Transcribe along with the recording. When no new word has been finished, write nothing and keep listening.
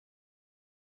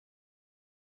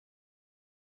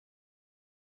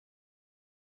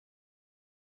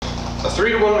A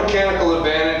 3-to-1 mechanical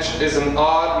advantage is an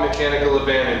odd mechanical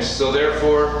advantage, so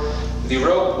therefore the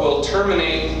rope will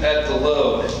terminate at the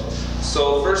load.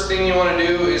 So first thing you want to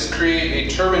do is create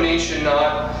a termination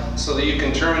knot so that you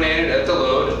can terminate it at the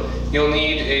load. You'll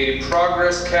need a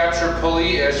progress capture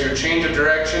pulley as your change of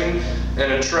direction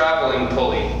and a traveling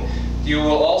pulley. You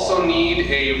will also need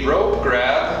a rope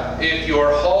grab if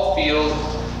your haul field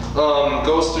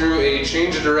goes through a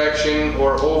change of direction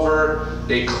or over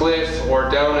a cliff or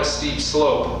down a steep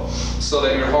slope, so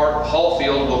that your haul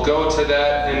field will go to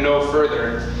that and no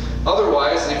further.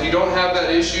 Otherwise, if you don't have that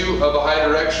issue of a high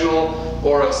directional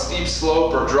or a steep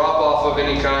slope or drop off of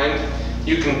any kind,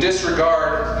 you can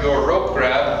disregard your rope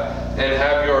grab and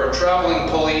have your traveling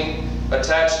pulley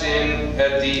attached in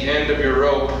at the end of your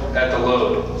rope at the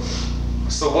load.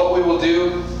 So what we will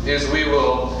do is we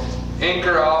will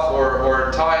anchor off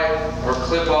or tie or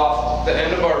clip off the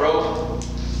end of our rope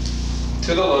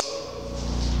to the load.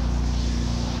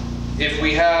 If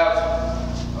we have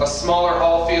a smaller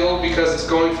haul field because it's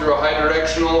going through a high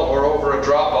directional or over a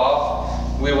drop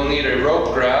off, we will need a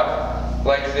rope grab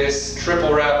like this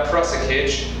triple wrap prusik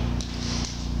hitch.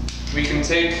 We can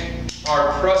take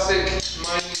our prusik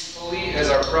mining pulley as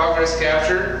our progress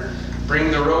capture, bring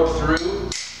the rope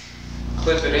through,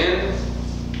 clip it in,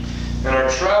 and our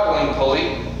traveling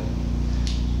pulley,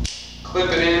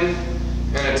 clip it in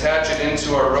and attach it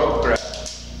into our rope grab.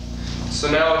 So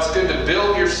now it's good to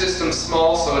build your system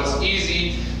small so it's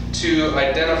easy to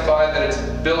identify that it's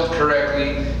built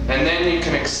correctly, and then you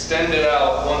can extend it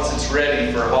out once it's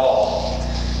ready for haul.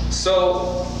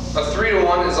 So a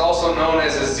 3-to-1 is also known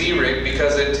as a Z-rig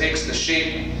because it takes the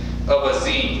shape of a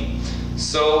Z.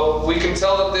 So we can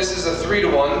tell that this is a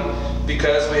 3-to-1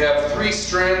 because we have 3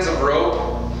 strands of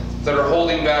rope that are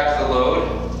holding back the load.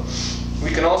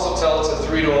 We can also tell it's a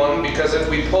 3-to-1 because if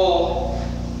we pull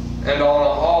and on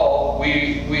a haul,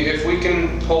 if we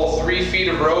can pull 3 feet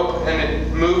of rope and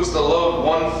it moves the load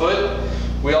 1 foot,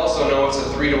 we also know it's a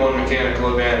 3-to-1 mechanical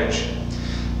advantage.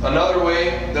 Another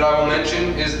way that I will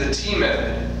mention is the T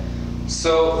method.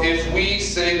 So if we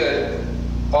say that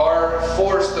our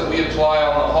force that we apply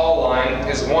on the haul line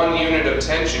is 1 unit of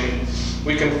tension,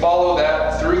 we can follow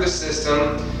that through the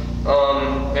system,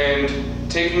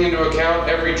 and taking into account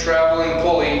every traveling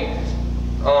pulley,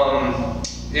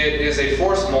 it is a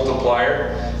force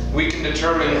multiplier. We can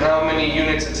determine how many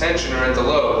units of tension are at the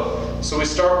load. So we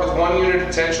start with 1 unit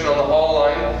of tension on the haul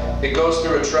line. It goes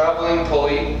through a traveling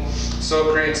pulley, so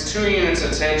it creates 2 units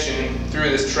of tension through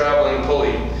this traveling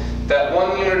pulley. That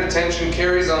 1 unit of tension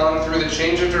carries on through the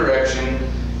change of direction,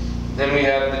 and we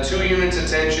have the 2 units of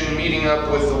tension meeting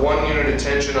up with the 1 unit of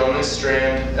tension on this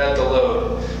strand at the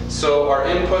load. So our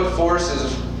input force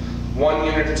is 1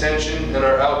 unit of tension and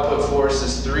our output force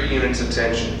is 3 units of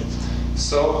tension.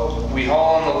 So we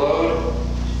haul on the load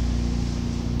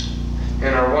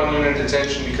and our 1 unit of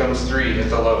tension becomes 3 at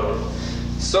the load.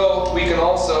 So we can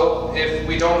also, if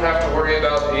we don't have to worry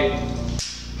about a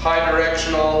high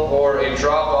directional or a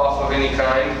drop off of any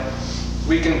kind,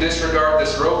 we can disregard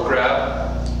this rope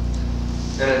grab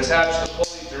and attach the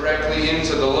pulley directly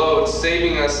into the load,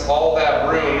 saving us all that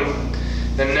room.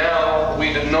 And now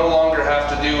we no longer have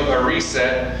to do a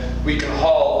reset. We can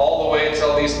haul all the way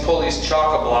until these pulleys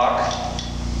chock-a-block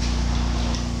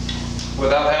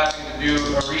without having to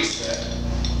do a reset.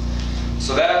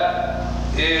 So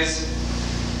that is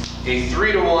a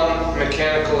 3-to-1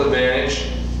 mechanical advantage,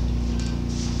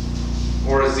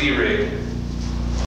 or a Z-rig.